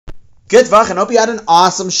Good Vach, and hope you had an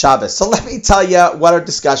awesome Shabbos. So let me tell you what our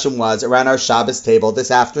discussion was around our Shabbos table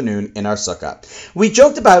this afternoon in our sukkah. We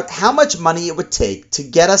joked about how much money it would take to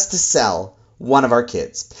get us to sell one of our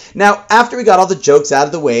kids. Now, after we got all the jokes out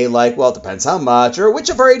of the way, like, well, it depends how much, or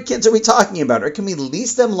which of our 8 kids are we talking about, or can we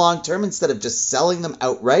lease them long term instead of just selling them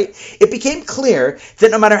outright, it became clear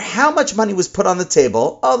that no matter how much money was put on the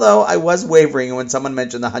table, although I was wavering when someone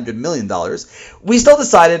mentioned the $100 million, we still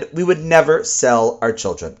decided we would never sell our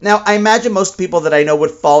children. Now, I imagine most people that I know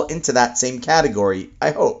would fall into that same category,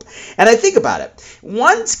 I hope. And I think about it.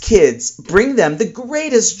 One's kids bring them the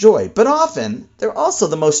greatest joy, but often they're also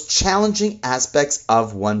the most challenging aspects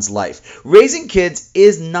of one's life. Raising kids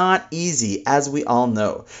is not easy, as we all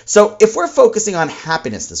know. So if we're focusing on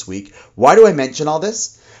happiness this week, why do I mention all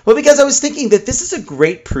this? Well, because I was thinking that this is a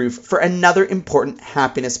great proof for another important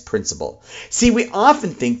happiness principle. See, we often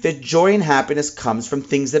think that joy and happiness comes from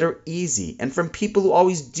things that are easy and from people who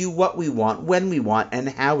always do what we want, when we want, and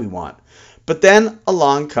how we want. But then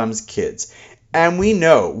along comes kids. And we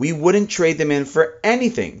know we wouldn't trade them in for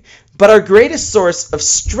anything. But our greatest source of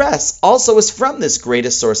stress also is from this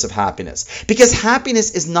greatest source of happiness. Because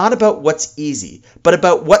happiness is not about what's easy, but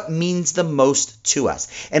about what means the most to us.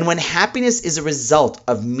 And when happiness is a result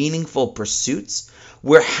of meaningful pursuits,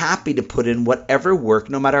 we're happy to put in whatever work,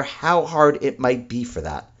 no matter how hard it might be for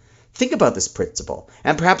that. Think about this principle,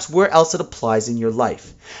 and perhaps where else it applies in your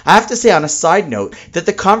life. I have to say on a side note that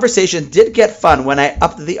the conversation did get fun when I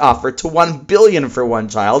upped the offer to $1 billion for one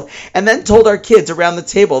child, and then told our kids around the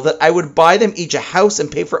table that I would buy them each a house and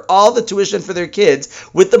pay for all the tuition for their kids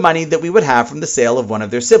with the money that we would have from the sale of one of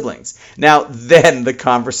their siblings. Now, then the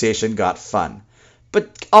conversation got fun.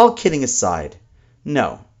 But all kidding aside,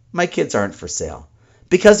 no, my kids aren't for sale.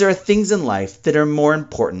 Because there are things in life that are more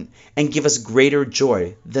important and give us greater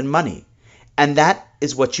joy than money. And that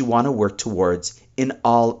is what you want to work towards in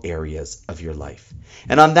all areas of your life.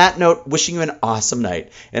 And on that note, wishing you an awesome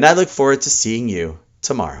night. And I look forward to seeing you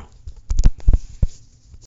tomorrow.